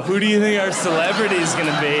 yeah, who do you think our celebrity is going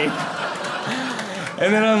to be?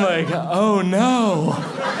 And then I'm like, oh no,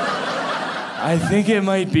 I think it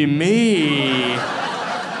might be me.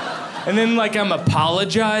 And then like I'm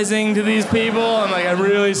apologizing to these people. I'm like, I'm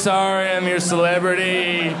really sorry, I'm your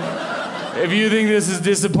celebrity. If you think this is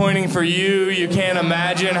disappointing for you, you can't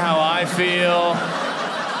imagine how I feel.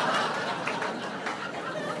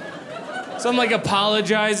 So I'm like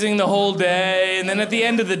apologizing the whole day, and then at the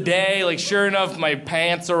end of the day, like sure enough, my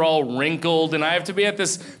pants are all wrinkled, and I have to be at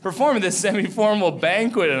this semi-formal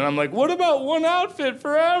banquet, and I'm like, what about one outfit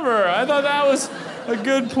forever? I thought that was a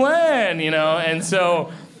good plan, And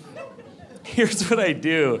so here's what I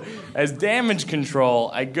do. As damage control,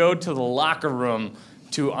 I go to the locker room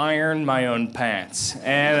to iron my own pants.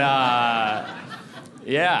 And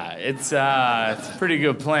it's a pretty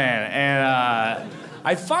good plan. And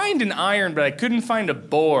I find an iron, but I couldn't find a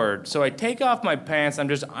board. So I take off my pants. I'm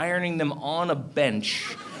just ironing them on a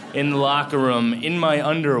bench in the locker room in my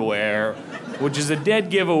underwear, which is a dead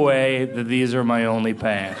giveaway that these are my only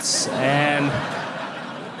pants. And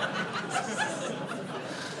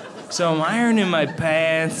so I'm ironing my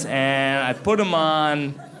pants, and I put them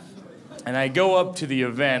on, and I go up to the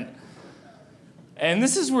event. And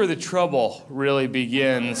this is where the trouble really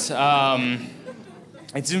begins.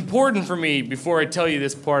 It's important for me, before I tell you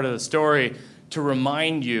this part of the story, to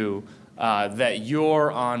remind you that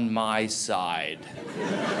you're on my side.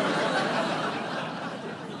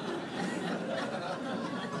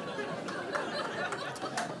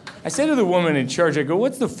 I said to the woman in charge, I go,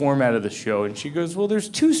 what's the format of the show? And she goes, well, there's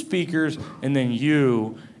 2 speakers, and then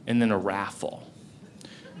you, and then a raffle.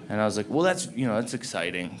 And I was like, well, that's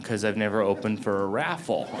exciting, because I've never opened for a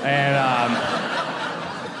raffle. And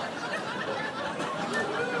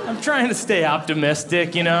I'm trying to stay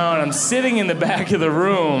optimistic, and I'm sitting in the back of the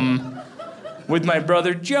room with my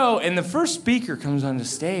brother Joe, and the first speaker comes on the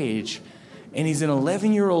stage, and he's an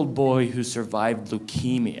 11-year-old boy who survived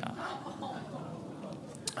leukemia.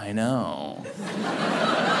 I know.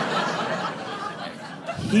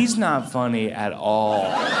 He's not funny at all.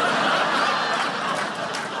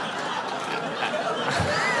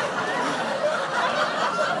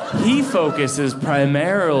 He focuses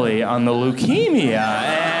primarily on the leukemia,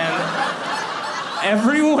 and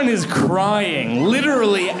everyone is crying.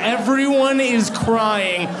 Literally, everyone is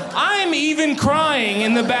crying. I'm even crying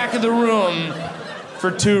in the back of the room for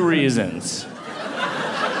 2 reasons.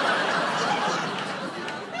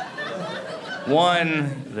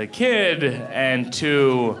 1, the kid, and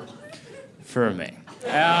 2, for me.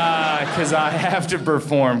 Because I have to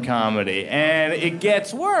perform comedy. And it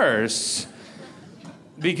gets worse.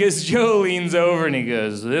 Because Joe leans over and he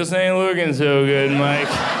goes, this ain't looking so good, Mike.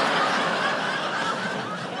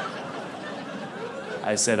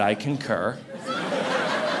 I said, I concur.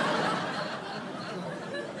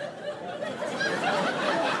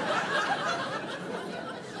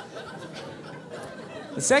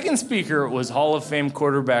 The second speaker was Hall of Fame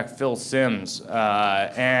quarterback Phil Simms.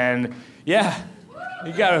 And yeah,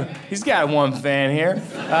 he's got one fan here.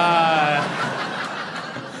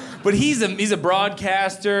 But he's a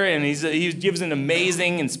broadcaster, and he gives an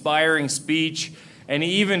amazing, inspiring speech, and he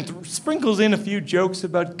even sprinkles in a few jokes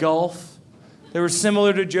about golf. They were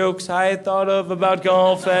similar to jokes I had thought of about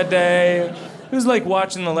golf that day. It was like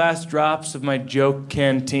watching the last drops of my joke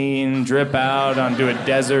canteen drip out onto a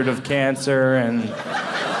desert of cancer, and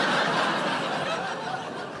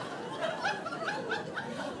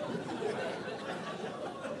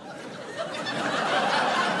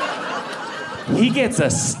he gets a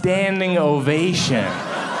standing ovation,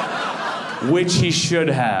 which he should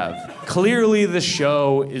have. Clearly the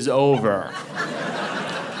show is over.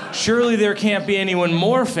 Surely there can't be anyone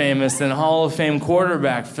more famous than Hall of Fame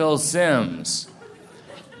quarterback Phil Simms.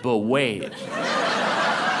 But wait.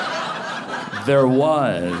 There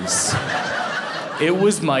was. It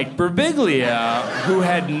was Mike Birbiglia, who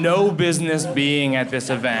had no business being at this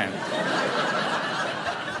event.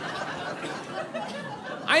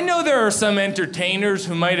 I know there are some entertainers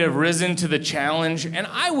who might have risen to the challenge, and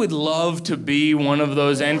I would love to be one of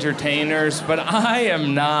those entertainers, but I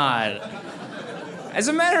am not. As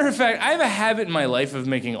a matter of fact, I have a habit in my life of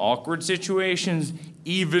making awkward situations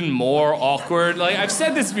even more awkward. Like, I've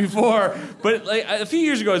said this before, but like a few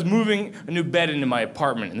years ago, I was moving a new bed into my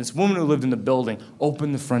apartment, and this woman who lived in the building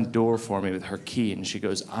opened the front door for me with her key, and she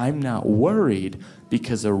goes, I'm not worried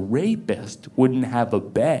because a rapist wouldn't have a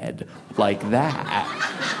bed like that.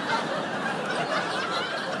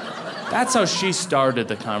 That's how she started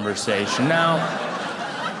the conversation. Now,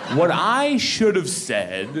 what I should have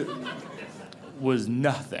said was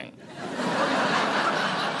nothing.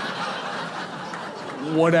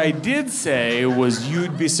 What I did say was,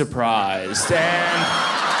 you'd be surprised, and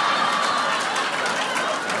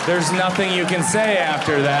there's nothing you can say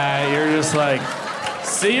after that. You're just like,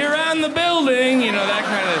 see you around the building, that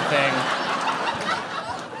kind of thing.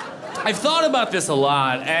 I've thought about this a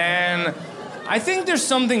lot, and I think there's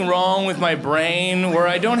something wrong with my brain where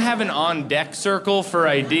I don't have an on-deck circle for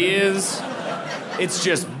ideas. It's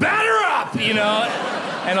just batter up,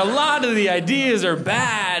 And a lot of the ideas are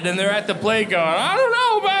bad, and they're at the plate going, I don't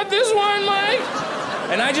know about this one, Mike.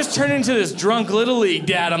 And I just turn into this drunk Little League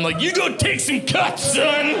dad. I'm like, you go take some cuts,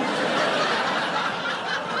 son.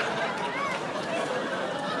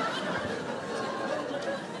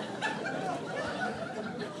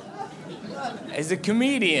 As a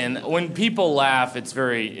comedian, when people laugh, it's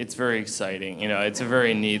very exciting. It's a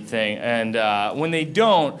very neat thing. And when they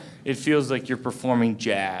don't, it feels like you're performing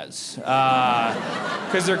jazz.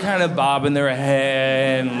 Because they're kind of bobbing their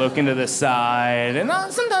head and looking to the side. And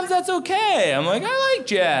sometimes that's okay. I'm like, I like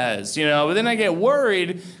jazz, but then I get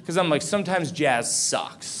worried because I'm like, sometimes jazz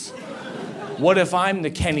sucks. What if I'm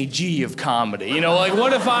the Kenny G of comedy? Like,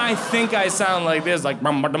 what if I think I sound like this, like,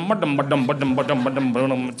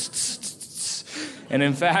 and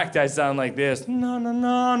in fact, I sound like this. Na na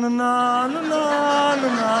na na na na na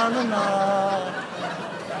na na na.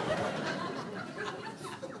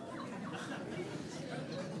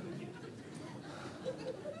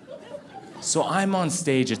 So I'm on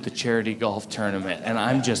stage at the charity golf tournament, and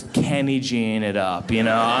I'm just Kenny G'ing it up,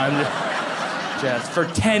 I'm just for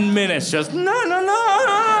 10 minutes, just no, no, no,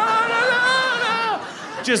 no, no, no, no,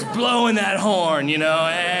 just blowing that horn,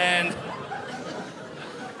 and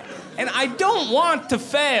I don't want to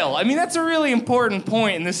fail. I mean, that's a really important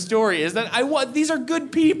point in this story, is that these are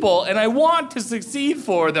good people, and I want to succeed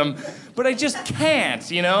for them, but I just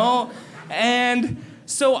can't, And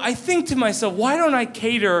so I think to myself, why don't I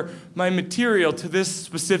cater my material to this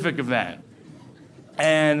specific event?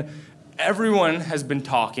 And everyone has been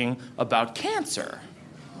talking about cancer.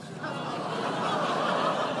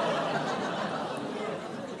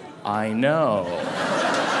 I know.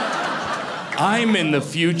 I'm in the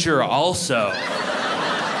future also.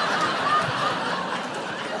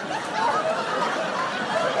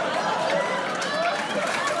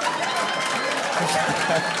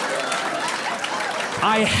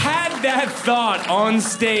 I had that thought on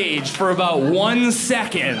stage for about 1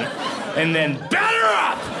 second, and then batter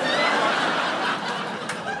up!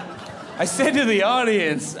 I said to the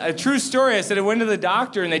audience, a true story, I said I went to the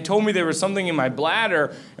doctor and they told me there was something in my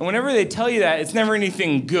bladder, and whenever they tell you that, it's never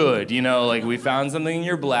anything good, like we found something in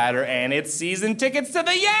your bladder and it's season tickets to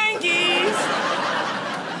the Yankees!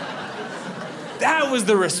 That was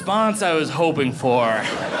the response I was hoping for.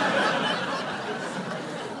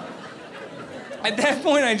 At that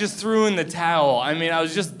point, I just threw in the towel. I mean, I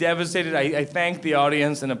was just devastated. I thanked the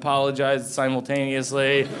audience and apologized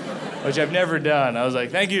simultaneously, which I've never done. I was like,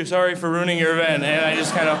 thank you, sorry for ruining your event. And I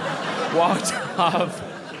just kind of walked off.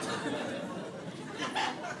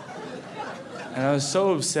 And I was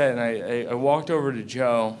so upset, and I walked over to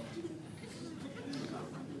Joe.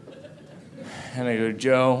 And I go,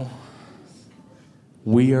 Joe,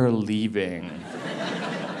 we are leaving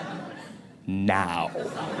now.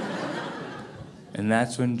 And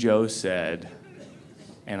that's when Joe said,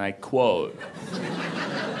 and I quote,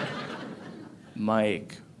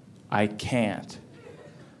 Mike, I can't.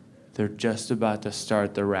 They're just about to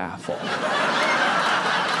start the raffle.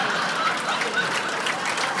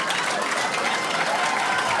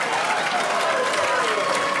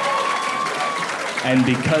 And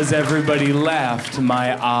because everybody left,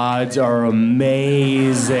 my odds are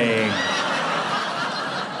amazing.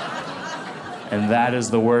 And that is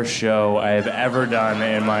the worst show I have ever done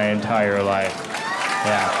in my entire life.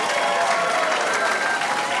 Yeah.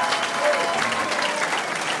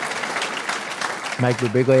 Mike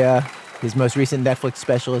Birbiglia, his most recent Netflix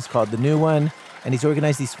special is called The New One, and he's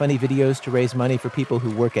organized these funny videos to raise money for people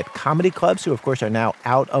who work at comedy clubs, who, of course, are now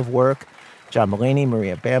out of work. John Mulaney,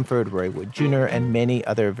 Maria Bamford, Roy Wood Jr., and many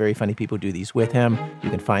other very funny people do these with him. You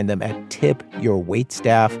can find them at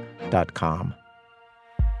tipyourwaitstaff.com.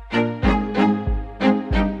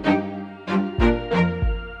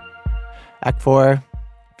 Act 4,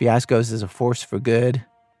 Fiascos is a force for good.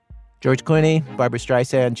 George Clooney, Barbara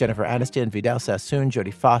Streisand, Jennifer Aniston, Vidal Sassoon,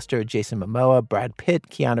 Jodie Foster, Jason Momoa, Brad Pitt,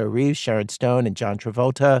 Keanu Reeves, Sharon Stone, and John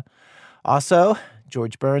Travolta. Also,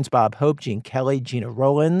 George Burns, Bob Hope, Gene Kelly, Gina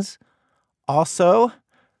Rowlands. Also,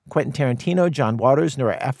 Quentin Tarantino, John Waters,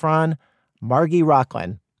 Nora Ephron. Margie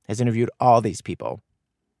Rocklin has interviewed all these people.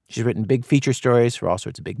 She's written big feature stories for all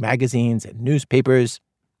sorts of big magazines and newspapers.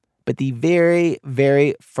 But the very,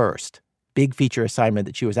 very first big feature assignment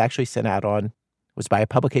that she was actually sent out on was by a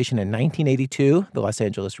publication in 1982, the Los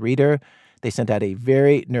Angeles Reader. They sent out a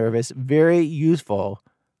very nervous, very youthful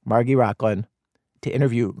Margie Rocklin to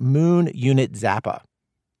interview Moon Unit Zappa.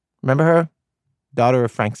 Remember her? Daughter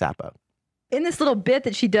of Frank Zappa. In this little bit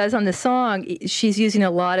that she does on the song, she's using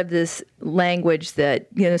a lot of this language that,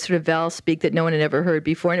 sort of vowel speak that no one had ever heard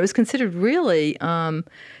before. And it was considered really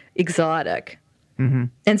exotic. Mm-hmm.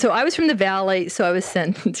 And so I was from the Valley, so I was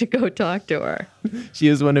sent to go talk to her. She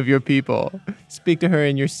is one of your people. Speak to her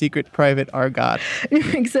in your secret private argot.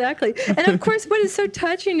 Exactly. And of course, what is so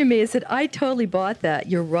touching to me is that I totally bought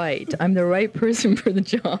that. You're right. I'm the right person for the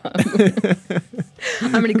job.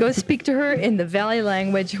 I'm going to go speak to her in the Valley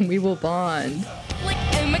language, and we will bond. Like,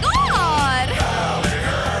 oh my God! Valley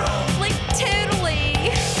girl. Like,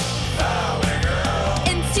 totally. Valley girl.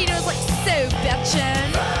 And Tino's like, so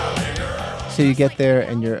bitchin'. So you get there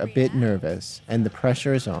and you're a bit nervous and the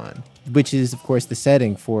pressure is on, which is, of course, the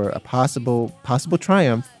setting for a possible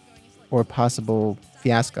triumph or possible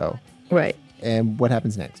fiasco. Right. And what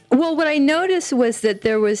happens next? Well, what I noticed was that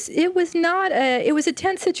it was a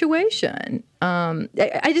tense situation.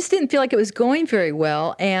 I just didn't feel like it was going very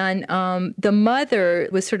well, and the mother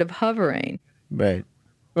was sort of hovering. Right.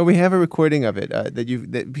 Well, we have a recording of it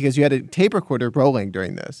because you had a tape recorder rolling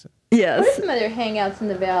during this. Yes. What are some other hangouts in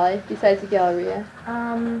the valley besides the Galleria?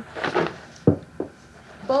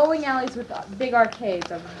 Bowling alleys with big arcades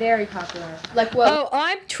are very popular. Like what? Oh,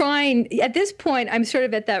 I'm trying. At this point, I'm sort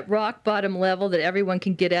of at that rock bottom level that everyone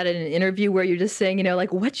can get at in an interview where you're just saying,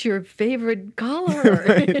 like, what's your favorite color?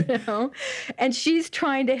 Right. And she's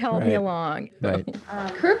trying to help me along. Right.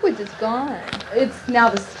 Kirkwood's is gone. It's now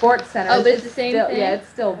the sports center. Oh, but it's the same thing? Yeah, it's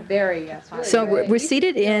still very popular. So we're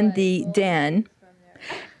seated in the den,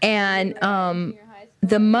 and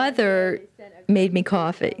the mother made me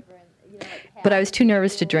coffee. But I was too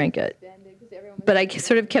nervous to drink it. But I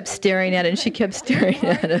sort of kept staring at it, and she kept staring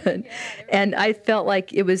at it. And I felt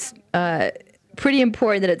like it was pretty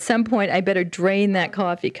important that at some point I better drain that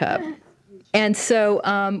coffee cup. And so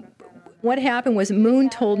what happened was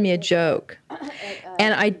Moon told me a joke,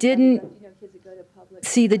 and I didn't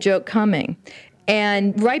see the joke coming.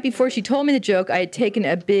 And right before she told me the joke, I had taken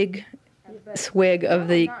a big swig of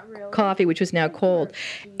the coffee, which was now cold.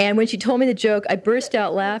 And when she told me the joke, I burst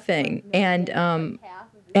out laughing, and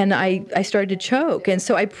I started to choke. And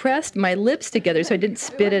so I pressed my lips together so I didn't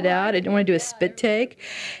spit it out. I didn't want to do a spit take.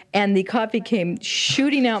 And the coffee came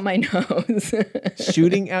shooting out my nose.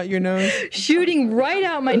 Shooting out your nose? Shooting right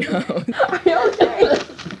out my nose. Are you okay?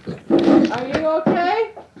 Are you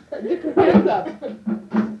okay? Get your hands up.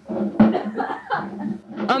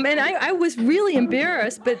 And I was really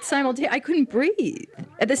embarrassed, but simultaneously, I couldn't breathe.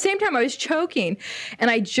 At the same time, I was choking,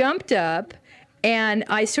 and I jumped up, and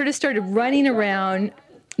I sort of started running around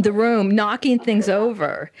the room, knocking things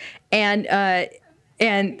over, and I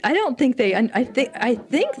don't think I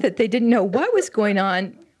think that they didn't know what was going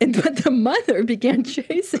on, but the mother began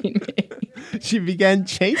chasing me. She began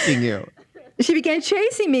chasing you. She began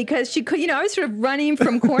chasing me because she could, I was sort of running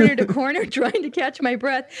from corner to corner trying to catch my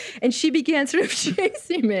breath, and she began sort of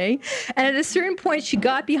chasing me. And at a certain point, she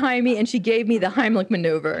got behind me and she gave me the Heimlich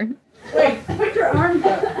maneuver. Wait, put your arms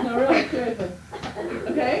up. No, really, seriously.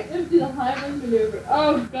 Okay? Let's do the Heimlich maneuver.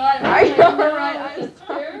 Oh, God. Are you all right? That's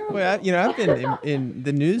terrible. Well, I've been in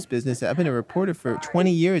the news business. I've been a reporter for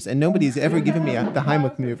 20 years, and nobody's ever given me the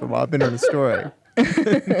Heimlich maneuver while I've been on a story.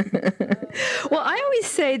 Well, I always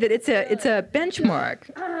say that it's a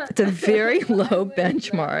benchmark. It's a very low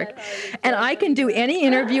benchmark, and I can do any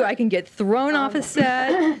interview. I can get thrown off a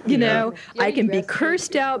set. I can be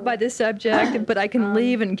cursed out by the subject, but I can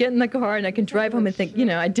leave and get in the car, and I can drive home and think,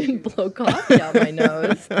 I didn't blow coffee out my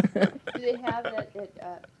nose. Do they have that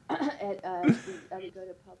at go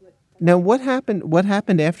to public? Now, what happened? What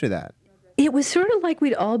happened after that? It was sort of like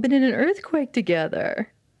we'd all been in an earthquake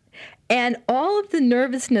together. And all of the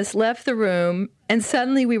nervousness left the room, and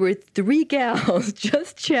suddenly we were three gals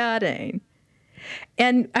just chatting.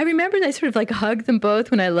 And I remember I sort of like hugged them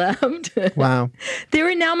both when I left. Wow. They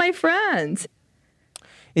were now my friends.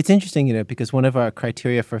 It's interesting, because one of our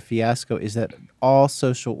criteria for fiasco is that all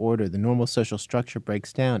social order, the normal social structure,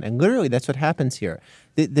 breaks down. And literally that's what happens here.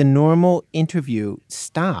 The normal interview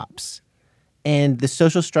stops. And the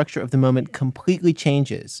social structure of the moment completely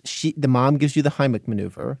changes. The mom gives you the Heimlich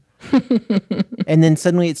maneuver, and then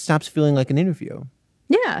suddenly it stops feeling like an interview.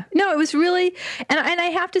 Yeah. No, it was really, and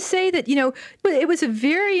I have to say that, it was a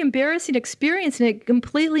very embarrassing experience, and it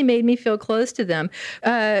completely made me feel close to them.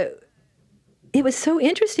 It was so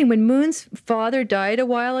interesting. When Moon's father died a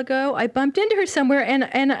while ago, I bumped into her somewhere,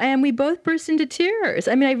 and we both burst into tears.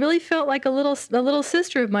 I mean, I really felt like a little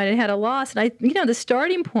sister of mine had a loss. And the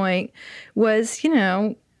starting point was,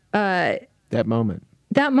 that moment.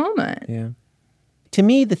 That moment. Yeah. To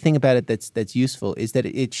me, the thing about it that's useful is that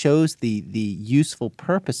it shows the useful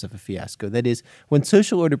purpose of a fiasco. That is, when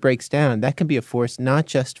social order breaks down, that can be a force not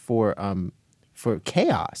just for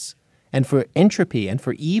chaos and for entropy and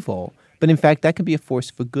for evil, but in fact, that can be a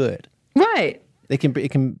force for good. Right. It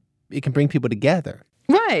can bring people together.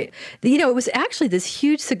 Right. It was actually this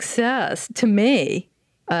huge success to me.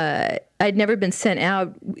 I'd never been sent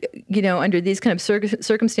out, under these kind of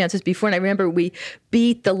circumstances before. And I remember we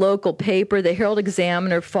beat the local paper. The Herald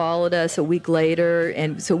Examiner followed us a week later.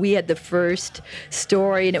 And so we had the first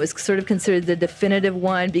story, and it was sort of considered the definitive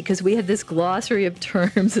one because we had this glossary of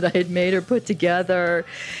terms that I had made or put together.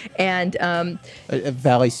 And a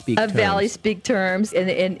Valley Speak terms. Valley Speak terms. And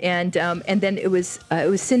then it was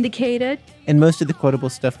syndicated. And most of the quotable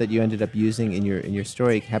stuff that you ended up using in your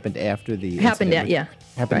story happened after the Happened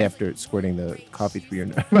right. after squirting the coffee through your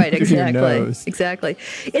nose. Right, through your exactly. nose. Exactly.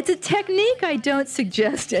 It's a technique I don't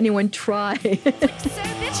suggest anyone try. So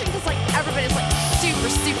bitchin' because like everybody's like super,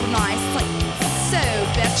 super nice. It's like so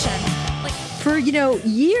bitchin'. Like For,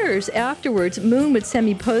 years afterwards, Moon would send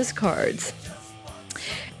me postcards.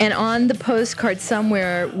 And on the postcard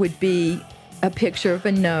somewhere would be a picture of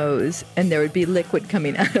a nose, and there would be liquid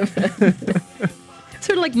coming out of it.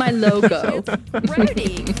 Sort of like my logo.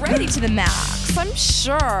 Roadie to the max, I'm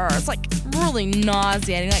sure. It's like really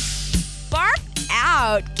nauseating. Like, bark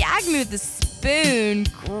out. Gag me with a spoon.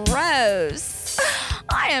 Gross.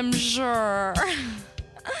 I am sure.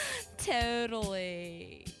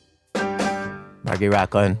 Totally. Margie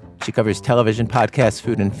Rocklin. She covers television, podcasts,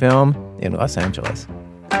 food, and film in Los Angeles.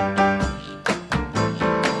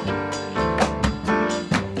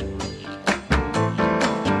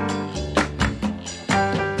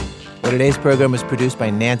 Today's program was produced by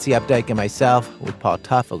Nancy Updike and myself, with Paul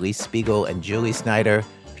Tuff, Elise Spiegel, and Julie Snyder.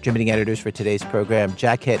 Contributing editors for today's program,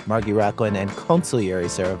 Jack Hitt, Margie Rocklin, and consigliere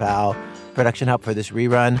Sarah Val. Production help for this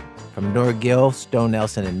rerun from Nora Gill, Stone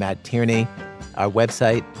Nelson, and Matt Tierney. Our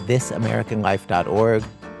website, thisamericanlife.org.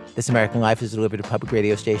 This American Life is delivered to public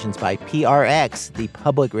radio stations by PRX, the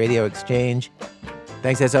Public Radio Exchange.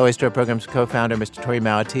 Thanks, as always, to our program's co-founder, Mr. Tori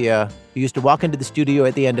Malatia, who used to walk into the studio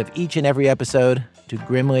at the end of each and every episode to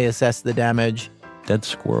grimly assess the damage. Dead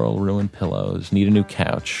squirrel, ruined pillows, need a new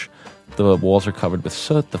couch. The walls are covered with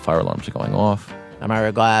soot. The fire alarms are going off. I'm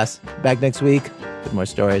Ira Glass. Back next week with more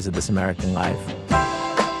stories of This American Life.